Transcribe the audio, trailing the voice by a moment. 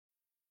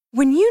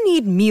When you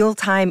need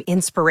mealtime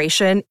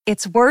inspiration,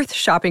 it's worth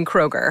shopping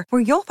Kroger,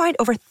 where you'll find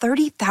over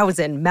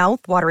 30,000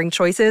 mouth-watering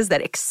choices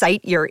that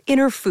excite your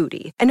inner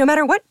foodie. And no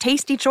matter what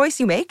tasty choice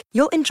you make,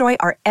 you'll enjoy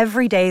our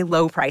everyday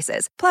low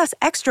prices, plus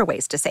extra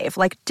ways to save,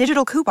 like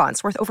digital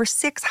coupons worth over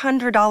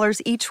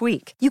 $600 each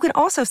week. You can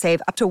also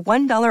save up to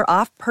 $1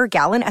 off per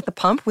gallon at the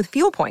pump with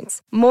fuel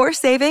points. More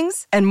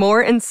savings and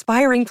more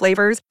inspiring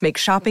flavors make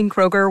shopping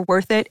Kroger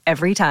worth it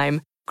every time.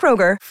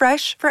 Kroger,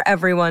 fresh for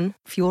everyone.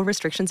 Fuel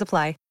restrictions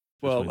apply.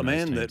 Well, a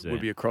man that would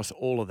be across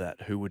all of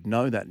that, who would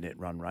know that net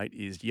run rate,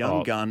 is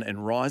young gun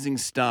and rising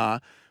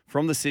star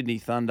from the Sydney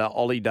Thunder,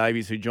 Ollie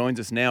Davies, who joins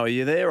us now. Are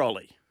you there,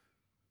 Ollie?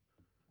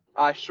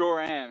 I sure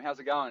am.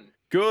 How's it going?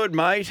 Good,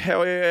 mate.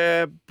 How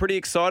are you? Pretty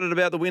excited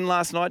about the win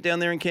last night down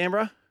there in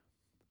Canberra?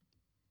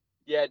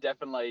 Yeah,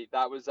 definitely.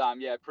 That was a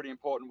pretty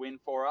important win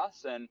for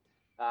us. And,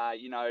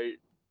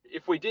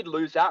 if we did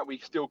lose that, we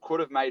still could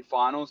have made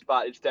finals,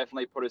 but it's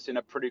definitely put us in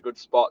a pretty good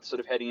spot sort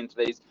of heading into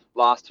these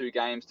last two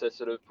games to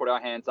sort of put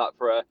our hands up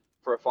for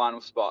a final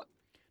spot.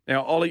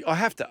 Now, Ollie, I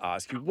have to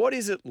ask you, what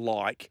is it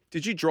like?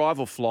 Did you drive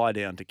or fly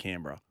down to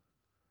Canberra?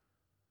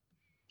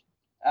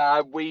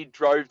 We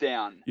drove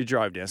down. You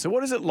drove down. So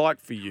what is it like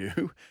for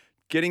you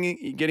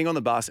getting on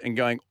the bus and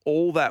going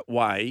all that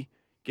way,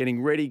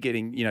 getting ready,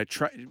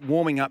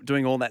 warming up,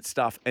 doing all that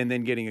stuff, and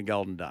then getting a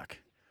golden duck?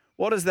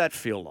 What does that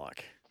feel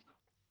like?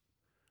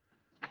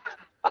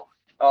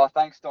 Oh,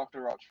 thanks,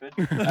 Dr. Rochford.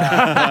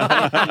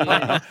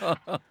 I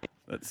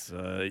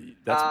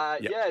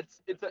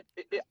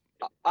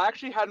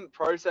actually hadn't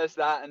processed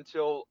that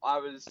until I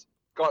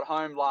got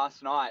home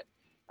last night.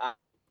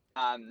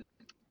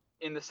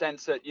 In the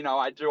sense that,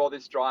 I do all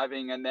this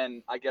driving and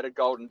then I get a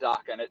golden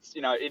duck, and it's,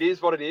 it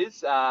is what it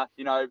is.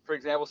 For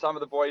example, some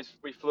of the boys,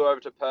 we flew over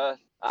to Perth,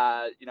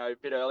 a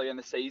bit earlier in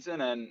the season,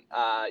 and,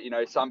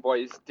 some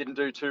boys didn't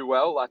do too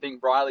well. I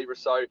think Briley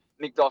Rousseau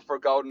nicked off for a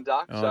golden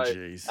duck. Oh,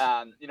 geez.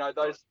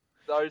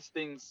 Those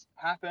things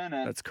happen.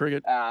 And that's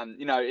cricket.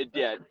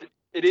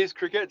 It is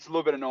cricket. It's a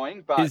little bit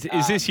annoying, but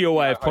is this your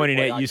way of pointing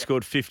out you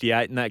scored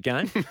 58 in that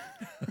game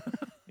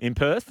in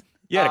Perth?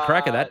 You had a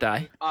cracker that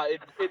day.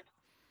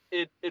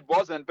 It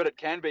wasn't, but it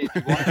can be if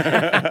you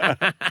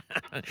want.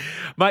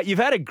 Mate, you've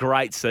had a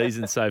great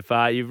season so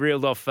far. You've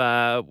reeled off,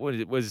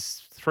 it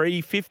was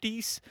 3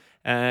 50s,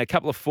 a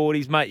couple of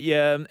 40s, mate.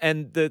 Yeah,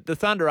 and the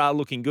Thunder are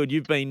looking good.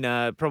 You've been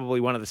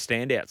probably one of the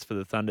standouts for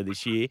the Thunder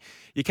this year.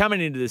 You're coming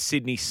into the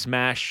Sydney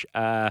Smash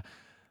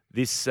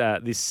this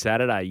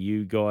Saturday.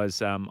 You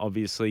guys,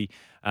 obviously,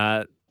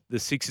 the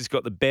Sixers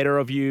got the better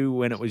of you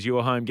when it was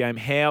your home game.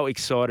 How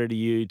excited are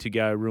you to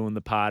go ruin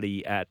the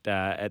party at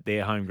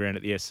their home ground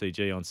at the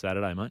SCG on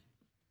Saturday, mate?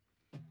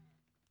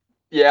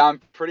 Yeah, I'm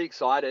pretty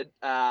excited.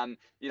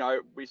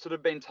 We've sort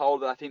of been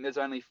told that I think there's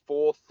only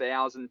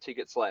 4,000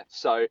 tickets left.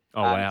 So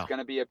wow. It's going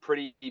to be a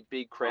pretty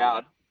big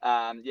crowd.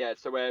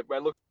 So we're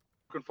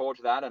looking forward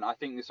to that. And I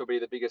think this will be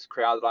the biggest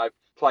crowd that I've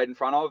played in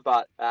front of.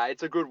 But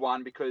it's a good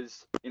one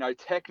because,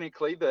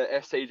 technically the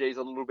SCG is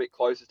a little bit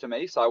closer to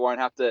me. So I won't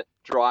have to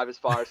drive as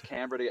far as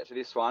Canberra to get to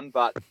this one.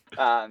 But,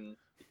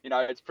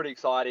 it's pretty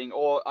exciting.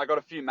 Or I got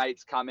a few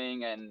mates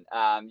coming and,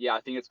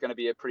 I think it's going to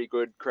be a pretty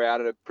good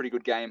crowd and a pretty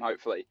good game,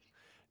 hopefully.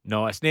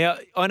 Nice. Now,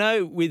 I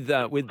know with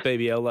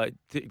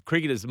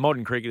BBL,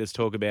 modern cricketers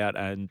talk about,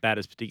 and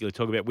batters particularly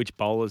talk about which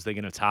bowlers they're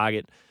going to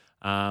target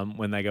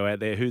when they go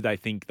out there, who they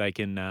think they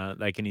can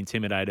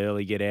intimidate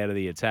early, get out of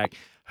the attack.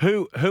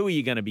 Who are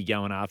you going to be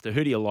going after?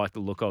 Who do you like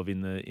the look of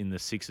in the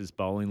Sixers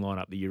bowling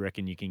lineup that you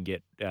reckon you can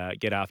get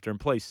after?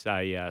 And please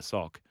say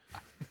Sock.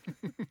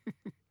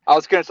 I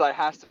was going to say it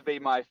has to be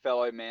my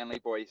fellow Manly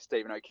boy,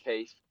 Stephen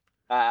O'Keefe.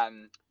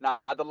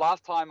 The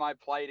last time I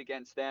played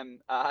against them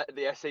at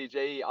the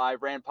SCG, I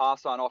ran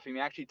past one off him.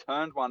 He actually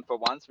turned one for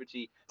once, which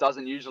he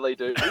doesn't usually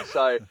do.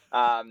 So,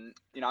 I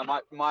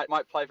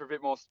might play for a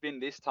bit more spin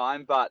this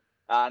time. But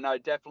no,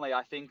 definitely,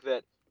 I think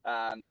that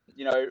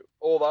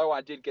although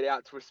I did get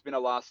out to a spinner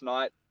last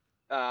night,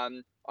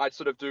 I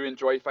sort of do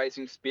enjoy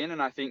facing spin,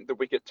 and I think the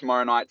wicket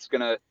tomorrow night's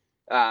going to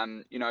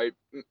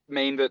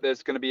mean that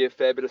there's going to be a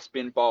fair bit of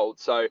spin bowled.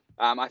 So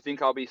I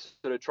think I'll be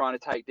sort of trying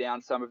to take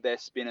down some of their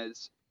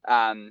spinners.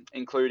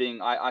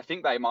 Including, I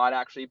think they might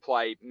actually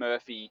play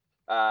Murphy,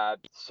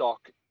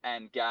 Sock,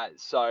 and Gaz.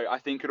 So I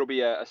think it'll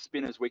be a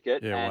spinner's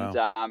wicket, and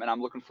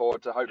I'm looking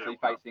forward to hopefully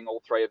facing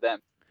all three of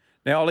them.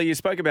 Now, Ollie, you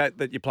spoke about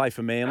that you play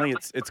for Manly.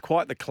 It's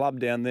quite the club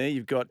down there.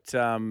 You've got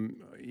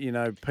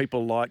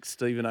people like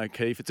Stephen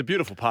O'Keefe. It's a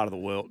beautiful part of the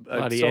world.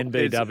 Bloody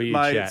NBW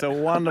mate, chat. It's a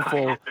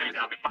wonderful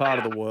part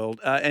of the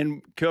world,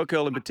 and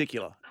Curl in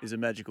particular is a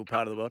magical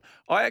part of the world.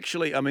 This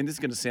is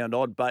going to sound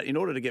odd, but in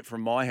order to get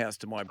from my house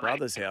to my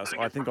brother's house,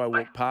 I think I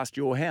walked past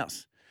your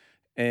house.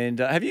 And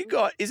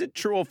is it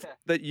true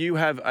that you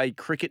have a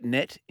cricket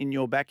net in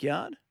your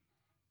backyard?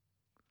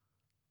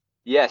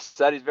 Yes,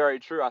 that is very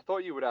true. I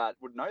thought you would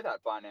know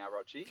that by now,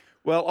 Rochi.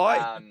 Well,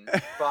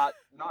 but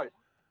no.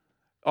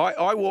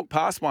 I walked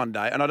past one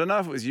day, and I don't know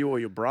if it was you or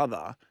your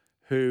brother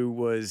who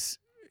was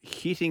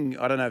hitting.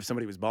 I don't know if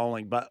somebody was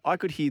bowling, but I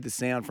could hear the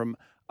sound from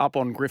up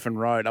on Griffin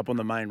Road, up on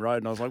the main road,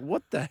 and I was like,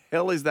 "What the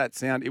hell is that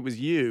sound?" It was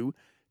you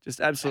Just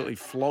absolutely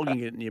flogging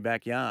it in your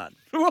backyard.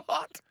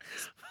 What?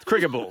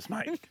 Cricket balls,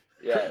 mate.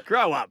 Yeah,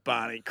 Grow up,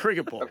 Barney.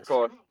 Cricket balls. of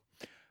course.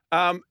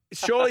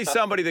 Surely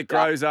somebody that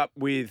Yeah. grows up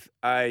with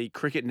a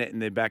cricket net in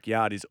their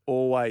backyard is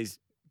always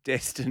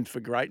destined for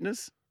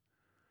greatness.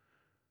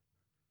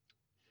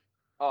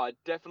 Oh, it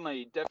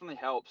definitely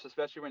helps,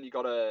 especially when you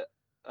got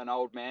an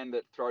old man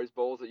that throws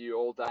balls at you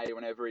all day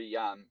whenever you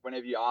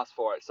ask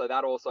for it. So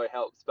that also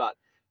helps. But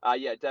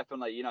yeah,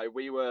 definitely. You know,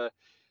 we were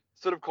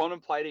sort of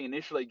contemplating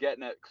initially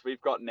getting it because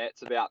we've got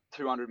nets about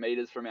 200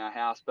 meters from our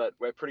house, but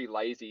we're pretty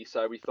lazy,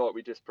 so we thought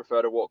we'd just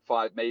prefer to walk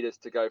 5 meters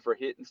to go for a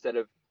hit instead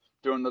of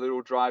doing the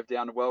little drive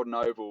down to Weldon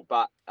Oval.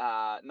 But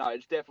no,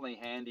 it's definitely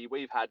handy.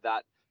 We've had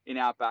that in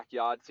our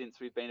backyard since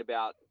we've been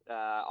about,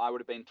 I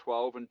would have been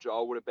 12 and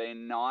Joel would have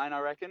been 9, I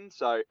reckon.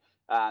 So,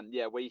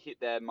 yeah, we hit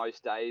there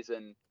most days,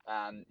 and,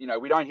 you know,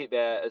 we don't hit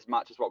there as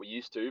much as what we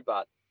used to,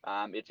 but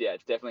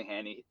it's definitely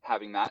handy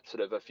having that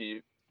sort of a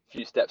few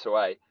steps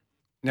away.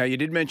 Now, you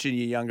did mention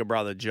your younger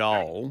brother,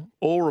 Joel.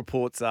 All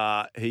reports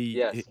are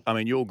Yes. I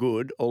mean, you're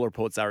good. All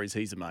reports are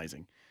he's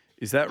amazing.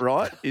 Is that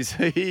right? Is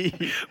he?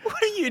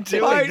 What are you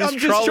doing? Mate, just I'm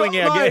trolling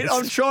our mate, guests.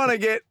 I'm trying to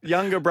get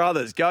younger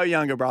brothers. Go,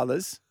 younger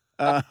brothers.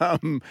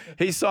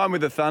 He signed with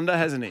the Thunder,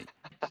 hasn't he?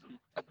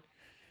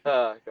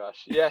 Oh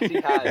gosh, yes,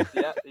 he has.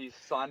 Yeah, he's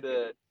signed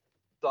a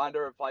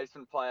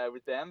replacement player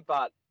with them.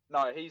 But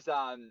no, he's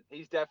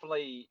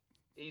definitely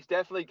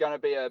going to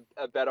be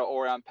a better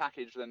all-round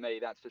package than me.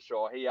 That's for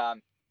sure.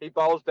 He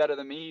bowls better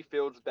than me. He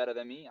fields better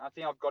than me. I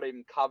think I've got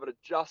him covered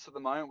just at the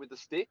moment with the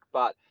stick,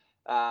 but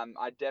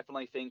I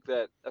definitely think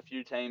that a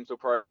few teams will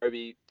probably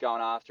be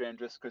going after him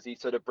just because he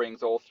sort of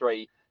brings all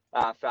three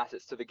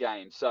facets to the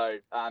game. So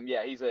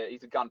yeah, he's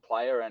a gun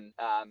player, and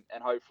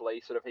hopefully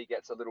sort of he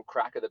gets a little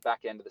crack at the back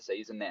end of the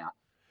season now.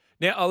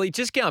 Now, Ollie,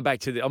 just going back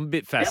to I'm a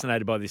bit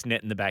fascinated by this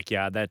net in the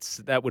backyard.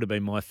 That would have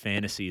been my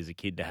fantasy as a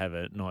kid to have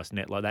a nice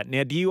net like that.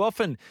 Now,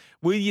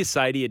 will you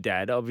say to your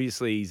dad?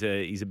 Obviously,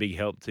 he's a big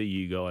help to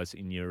you guys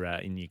in your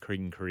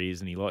cricketing careers,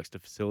 and he likes to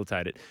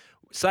facilitate it.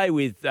 Say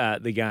with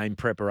the game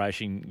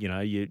preparation, you know,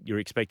 you're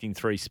expecting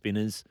 3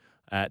 spinners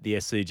at the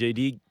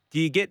SCG. Do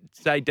you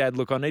say, Dad,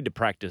 look, I need to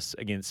practice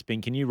against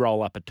spin. Can you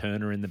roll up a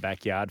turner in the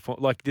backyard?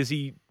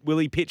 Will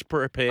he pitch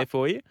prepare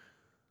for you?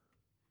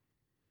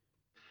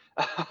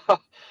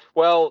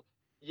 Well,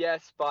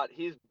 yes, but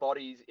his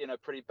body's in a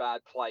pretty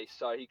bad place,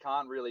 so he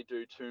can't really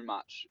do too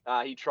much.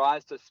 He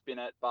tries to spin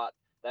it, but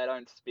they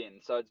don't spin.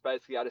 So it's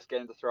basically I just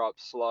get him to throw up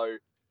slow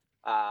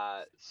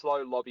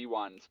lobby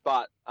ones.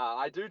 But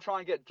I do try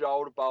and get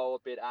Joel to bowl a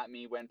bit at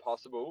me when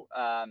possible.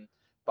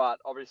 But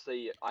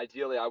obviously,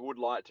 ideally, I would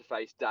like to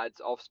face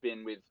Dad's off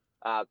spin with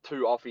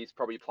 2 offies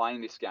probably playing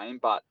this game.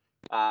 But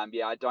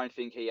yeah, I don't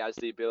think he has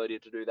the ability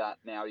to do that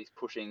now. He's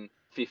pushing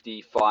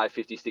 55,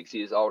 56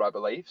 years old, I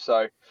believe.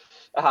 So,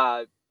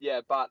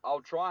 yeah, but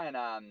I'll try and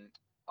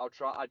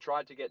I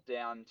tried to get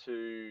down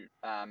to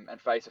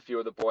and face a few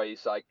of the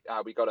boys. Like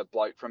we got a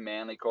bloke from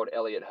Manly called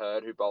Elliot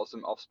Hurd who bowls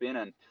some off spin,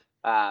 and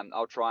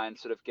I'll try and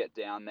sort of get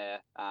down there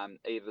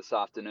either this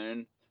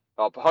afternoon,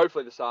 or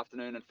hopefully this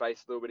afternoon, and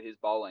face a little bit of his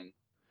bowling.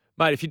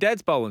 Mate, if your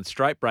dad's bowling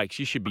straight breaks,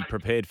 you should be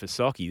prepared for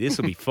Socky. This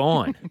will be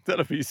fine.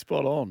 That'll be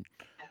spot on.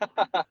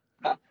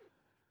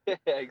 Yeah,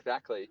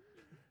 exactly.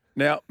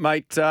 Now,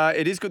 mate,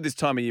 it is good this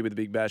time of year with the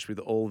Big Bash with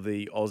all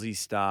the Aussie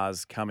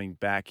stars coming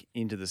back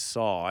into the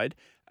side.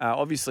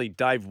 Obviously,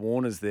 Dave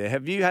Warner's there.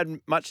 Have you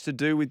had much to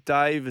do with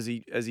Dave? Has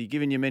he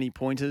given you many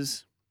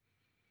pointers?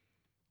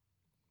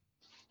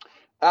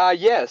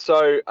 Yeah,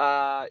 so,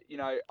 you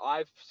know,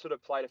 I've sort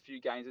of played a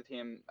few games with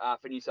him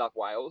for New South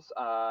Wales.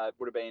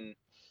 Would have been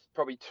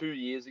probably 2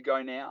 years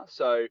ago now.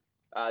 So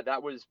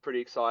that was pretty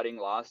exciting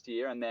last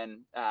year, and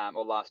then,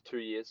 or last 2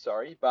 years,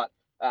 sorry. But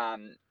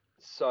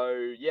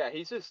so, yeah,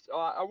 he's just,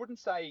 I wouldn't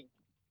say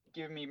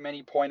giving me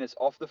many pointers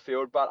off the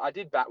field, but I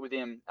did bat with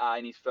him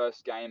in his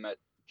first game at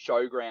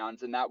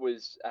Showgrounds, and that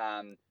was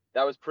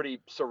pretty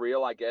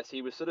surreal, I guess.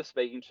 He was sort of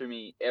speaking to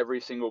me every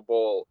single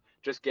ball,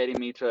 just getting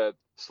me to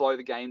slow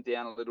the game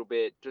down a little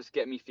bit, just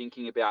get me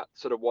thinking about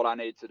sort of what I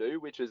need to do,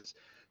 which is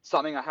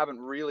something I haven't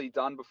really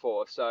done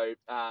before. So,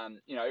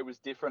 you know, it was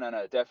different, and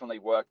it definitely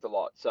worked a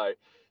lot. So,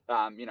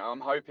 you know,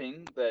 I'm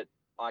hoping that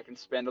I can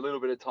spend a little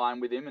bit of time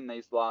with him in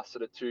these last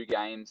sort of 2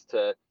 games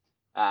to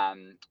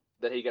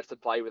that he gets to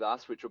play with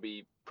us, which will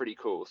be pretty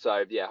cool.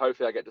 So, yeah,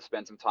 hopefully I get to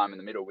spend some time in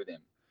the middle with him.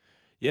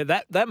 Yeah,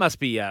 that must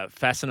be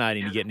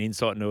fascinating to get an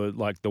insight into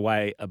like the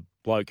way a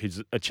bloke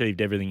who's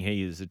achieved everything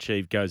he has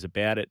achieved goes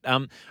about it.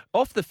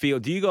 Off the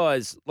field, do you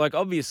guys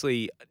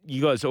obviously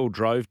you guys all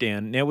drove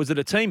down. Now, was it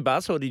a team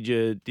bus or did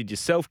you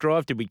self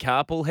drive? Did we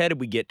carpool? How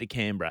did we get to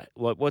Canberra?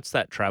 What's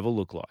that travel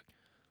look like?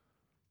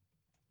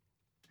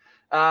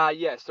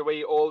 Yeah, so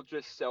we all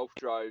just self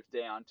drove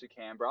down to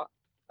Canberra.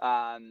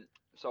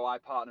 So I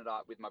partnered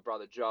up with my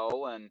brother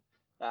Joel, and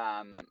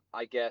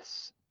I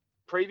guess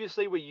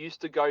previously we used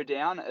to go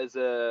down as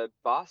a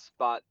bus,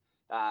 but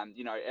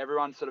you know,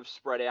 everyone's sort of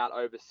spread out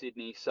over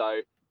Sydney. So,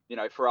 you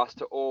know, for us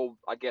to all,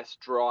 I guess,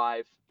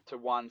 drive to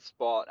one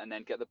spot and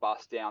then get the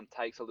bus down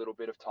takes a little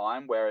bit of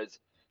time. Whereas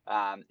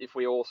if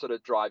we all sort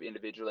of drive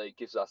individually, it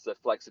gives us the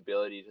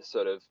flexibility to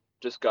sort of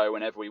just go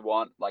whenever we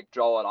want. Like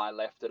Joel and I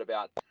left at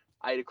about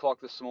 8 o'clock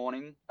this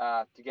morning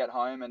to get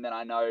home, and then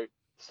I know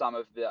some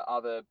of the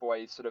other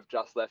boys sort of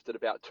just left at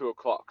about 2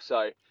 o'clock.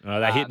 So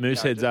they hit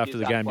Mooseheads after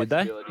the game, did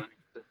they?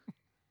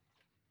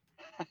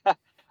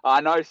 I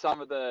know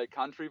some of the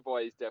country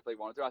boys definitely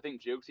wanted to. I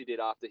think Jilksy did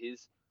after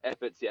his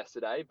efforts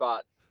yesterday,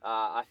 but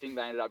I think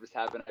they ended up just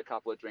having a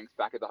couple of drinks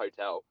back at the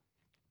hotel.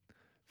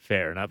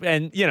 Fair enough.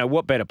 And,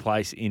 what better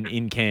place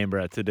in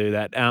Canberra to do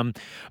that?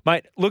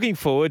 Mate, looking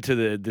forward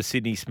to the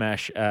Sydney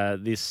Smash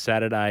this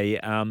Saturday.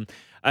 I've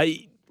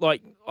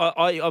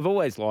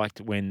always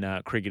liked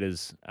when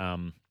cricketers,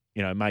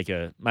 make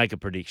a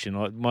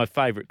prediction. My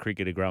favourite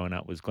cricketer growing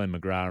up was Glenn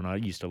McGrath, and I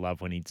used to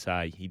love when he'd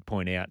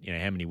point out,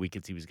 how many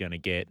wickets he was going to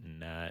get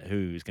and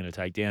who he was going to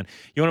take down.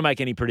 You want to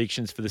make any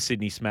predictions for the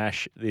Sydney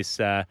Smash this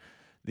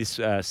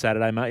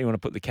Saturday, mate? You want to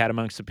put the cat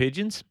amongst the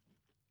pigeons?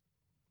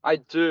 I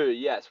do,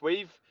 yes.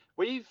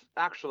 We've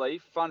actually,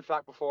 fun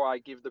fact before I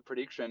give the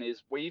prediction,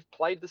 is we've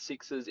played the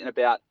Sixers in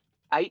about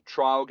 8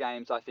 trial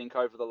games, I think,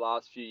 over the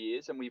last few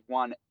years, and we've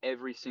won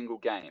every single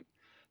game.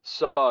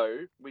 So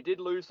we did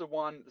lose the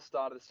one at the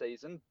start of the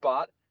season,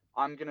 but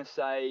I'm going to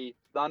say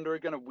Thunder are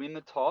going to win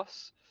the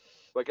toss.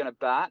 We're going to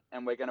bat,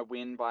 and we're going to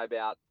win by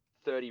about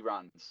 30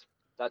 runs.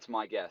 That's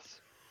my guess.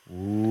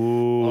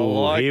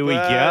 Ooh, here we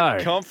go.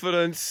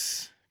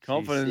 Confidence.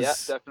 Yeah,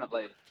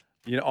 definitely.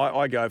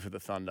 I go for the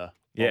Thunder.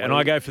 Yeah, and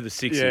I go for the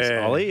Sixers,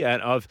 Ollie.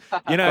 And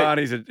but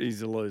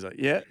he's a loser.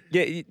 Yeah.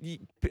 Yeah.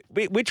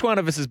 Which one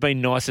of us has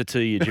been nicer to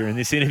you during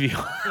this interview,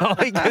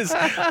 Ollie? Because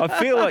I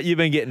feel like you've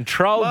been getting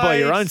trolled by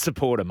your own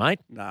supporter,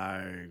 mate.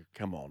 No,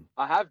 come on.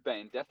 I have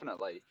been,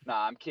 definitely. No,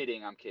 I'm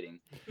kidding.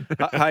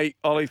 Hey,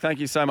 Ollie, thank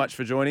you so much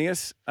for joining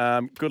us.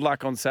 Good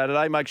luck on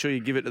Saturday. Make sure you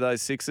give it to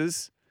those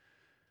Sixers.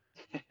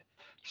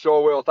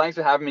 Sure will. Thanks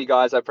for having me,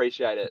 guys. I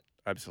appreciate it.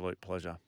 Absolute pleasure.